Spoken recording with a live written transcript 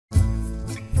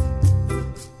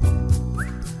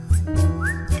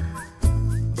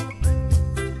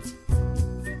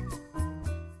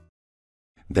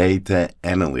Data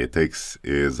analytics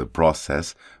is a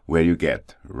process where you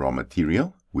get raw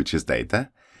material, which is data,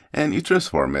 and you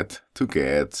transform it to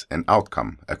get an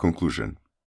outcome, a conclusion.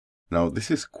 Now,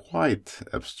 this is quite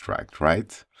abstract,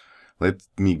 right? Let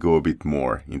me go a bit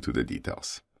more into the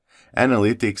details.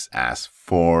 Analytics has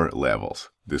 4 levels: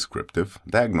 descriptive,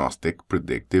 diagnostic,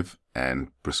 predictive,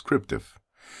 and prescriptive.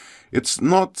 It's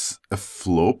not a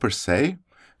flow per se,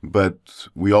 but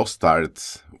we all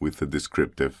start with the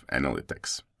descriptive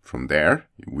analytics. From there,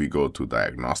 we go to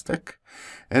diagnostic,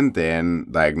 and then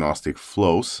diagnostic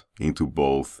flows into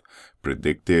both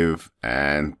predictive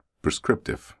and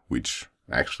prescriptive, which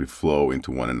actually flow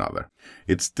into one another.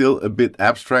 It's still a bit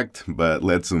abstract, but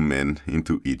let's zoom in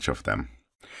into each of them.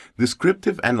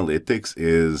 Descriptive analytics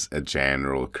is a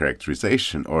general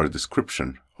characterization or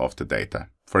description of the data.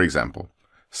 For example,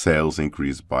 sales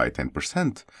increased by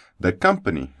 10%. The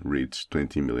company reached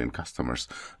 20 million customers.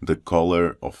 The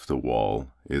color of the wall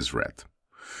is red.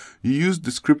 You use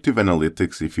descriptive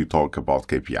analytics if you talk about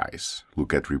KPIs,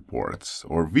 look at reports,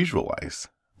 or visualize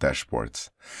dashboards.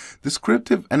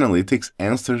 Descriptive analytics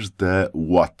answers the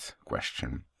what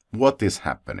question. What is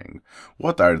happening?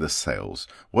 What are the sales?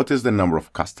 What is the number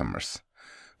of customers?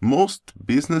 Most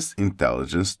business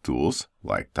intelligence tools,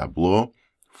 like Tableau,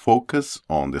 focus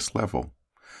on this level.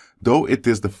 Though it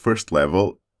is the first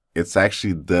level, it's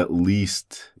actually the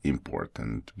least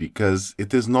important because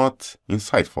it is not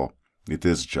insightful. It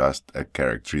is just a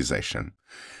characterization.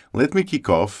 Let me kick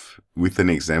off with an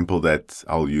example that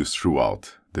I'll use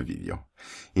throughout the video.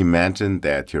 Imagine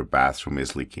that your bathroom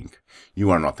is leaking.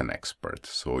 You are not an expert,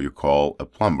 so you call a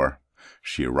plumber.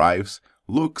 She arrives,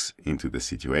 looks into the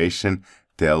situation,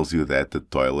 tells you that the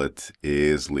toilet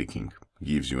is leaking,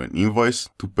 gives you an invoice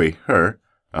to pay her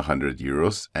 100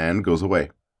 euros and goes away.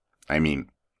 I mean,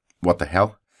 what the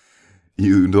hell?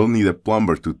 You don't need a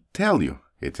plumber to tell you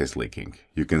it is leaking.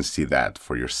 You can see that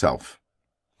for yourself.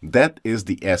 That is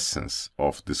the essence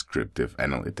of descriptive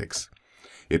analytics.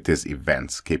 It is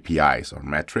events, KPIs, or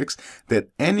metrics that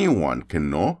anyone can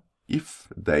know if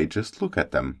they just look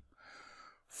at them.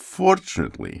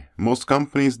 Fortunately, most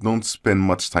companies don't spend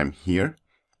much time here,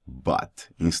 but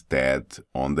instead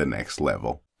on the next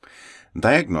level.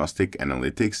 Diagnostic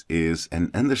analytics is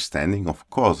an understanding of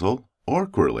causal or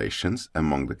correlations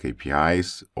among the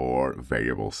KPIs or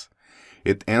variables.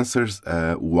 It answers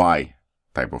a why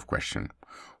type of question.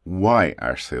 Why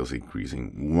are sales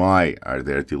increasing? Why are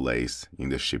there delays in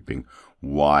the shipping?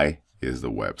 Why is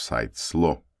the website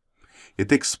slow?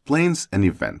 It explains an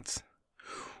event.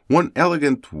 One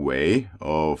elegant way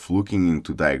of looking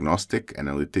into diagnostic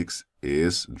analytics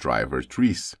is driver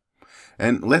trees.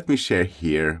 And let me share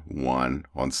here one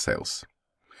on sales.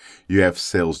 You have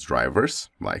sales drivers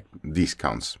like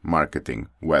discounts, marketing,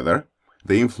 weather.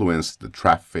 They influence the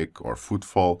traffic or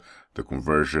footfall, the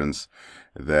conversions,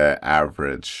 the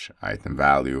average item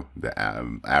value, the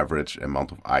average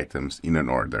amount of items in an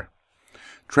order.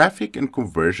 Traffic and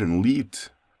conversion lead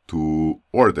to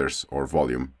orders or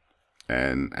volume,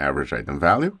 and average item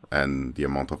value and the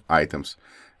amount of items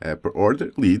per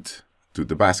order lead to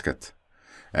the basket.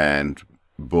 And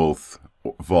both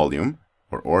volume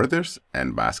or orders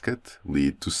and basket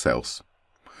lead to sales.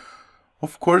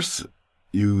 Of course,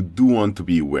 you do want to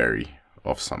be wary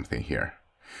of something here.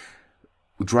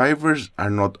 Drivers are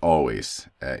not always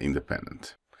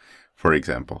independent. For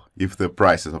example, if the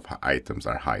prices of items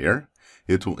are higher,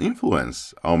 it will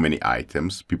influence how many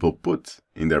items people put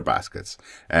in their baskets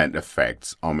and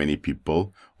affects how many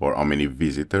people or how many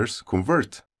visitors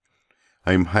convert.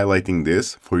 I'm highlighting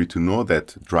this for you to know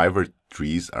that driver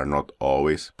trees are not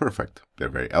always perfect. They're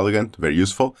very elegant, very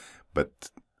useful,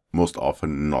 but most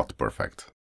often not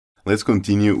perfect. Let's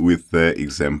continue with the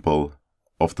example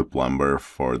of the plumber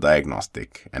for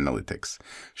diagnostic analytics.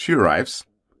 She arrives,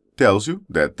 tells you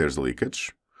that there's a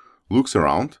leakage, looks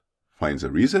around, finds a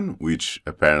reason, which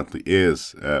apparently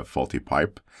is a faulty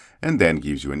pipe, and then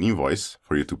gives you an invoice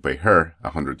for you to pay her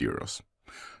 100 euros.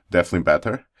 Definitely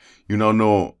better. You now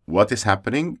know what is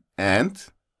happening and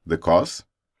the cause.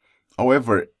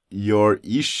 However, your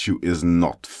issue is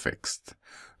not fixed,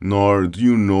 nor do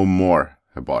you know more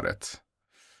about it.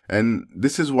 And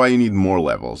this is why you need more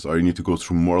levels, or you need to go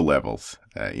through more levels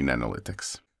in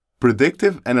analytics.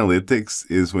 Predictive analytics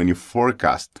is when you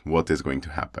forecast what is going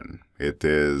to happen. It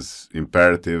is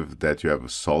imperative that you have a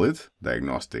solid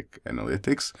diagnostic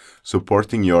analytics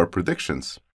supporting your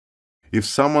predictions. If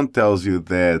someone tells you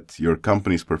that your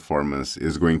company's performance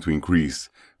is going to increase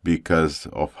because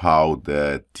of how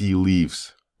the tea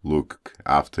leaves look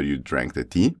after you drank the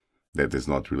tea, that is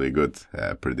not really good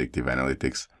predictive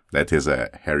analytics. That is a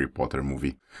Harry Potter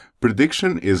movie.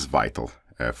 Prediction is vital.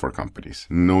 for companies.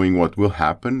 Knowing what will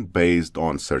happen based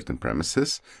on certain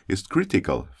premises is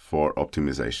critical for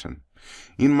optimization.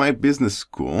 In my business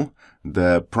school,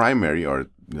 the primary or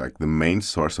the main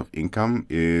source of income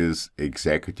is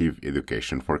executive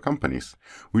education for companies,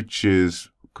 which is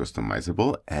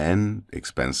customizable and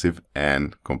expensive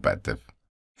and competitive.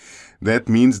 That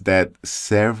means that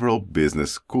several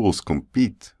business schools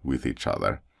compete with each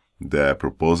other. The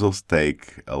proposals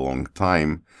take a long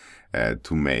time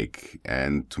to make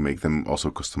them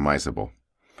also customizable.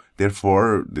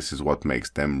 Therefore, this is what makes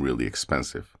them really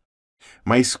expensive.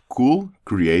 My school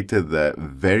created a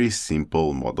very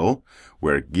simple model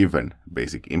where, given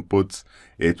basic inputs,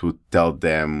 it would tell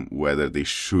them whether they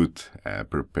should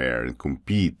prepare and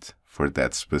compete for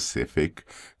that specific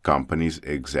company's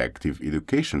executive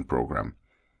education program.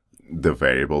 The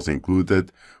variables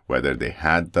included whether they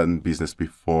had done business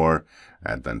before,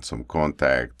 had done some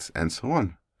contacts, and so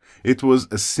on. It was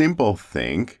a simple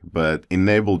thing, but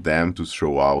enabled them to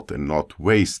throw out and not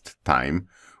waste time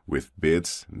with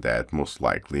bids that most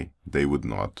likely they would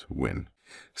not win.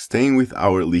 Staying with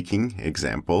our leaking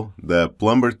example, the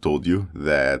plumber told you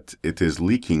that it is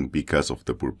leaking because of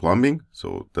the poor plumbing,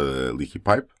 so the leaky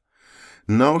pipe.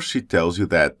 Now she tells you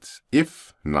that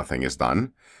if nothing is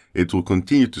done, it will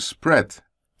continue to spread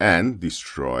and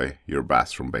destroy your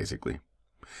bathroom, basically.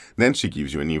 Then she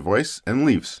gives you an invoice and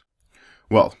leaves.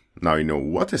 Well, now you know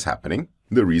what is happening,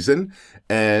 the reason,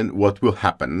 and what will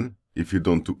happen if you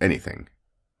don't do anything.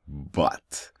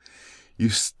 But you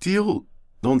still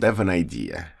don't have an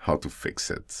idea how to fix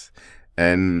it.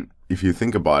 And if you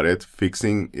think about it,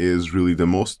 fixing is really the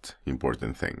most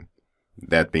important thing.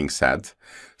 That being said,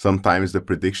 sometimes the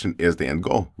prediction is the end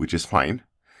goal, which is fine.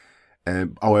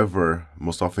 However,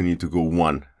 most often you need to go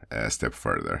one step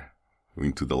further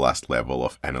into the last level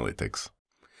of analytics.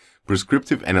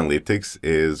 Prescriptive analytics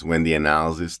is when the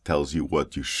analysis tells you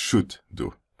what you should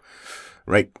do.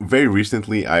 Right? Very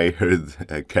recently, I heard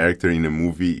a character in a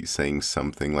movie saying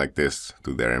something like this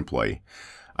to their employee.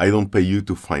 I don't pay you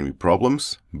to find me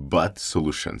problems, but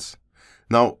solutions.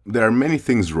 Now, there are many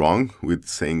things wrong with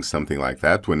saying something like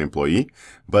that to an employee,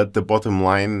 but the bottom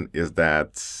line is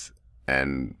that,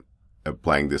 and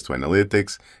applying this to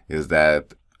analytics, is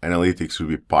that analytics should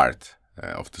be part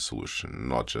of the solution,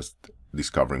 not just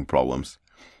discovering problems.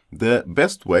 The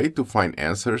best way to find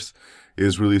answers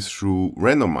is really through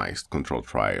randomized control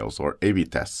trials or A/B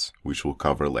tests, which we'll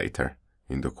cover later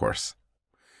in the course.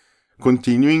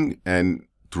 Continuing, and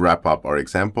to wrap up our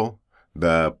example,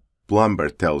 the plumber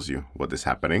tells you what is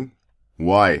happening,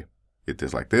 why it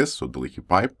is like this, so the leaky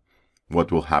pipe, what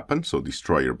will happen, so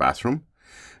destroy your bathroom,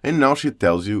 and now she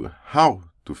tells you how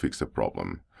to fix the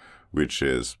problem, which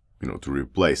is, to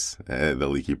replace the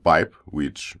leaky pipe,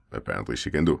 which apparently she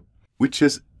can do, which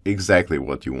is exactly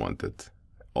what you wanted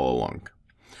all along.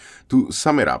 To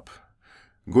sum it up,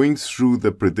 going through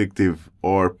the predictive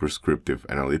or prescriptive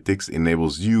analytics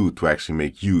enables you to actually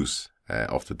make use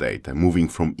of the data, moving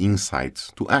from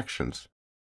insights to actions.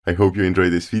 I hope you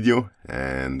enjoyed this video,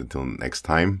 and until next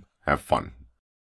time, have fun.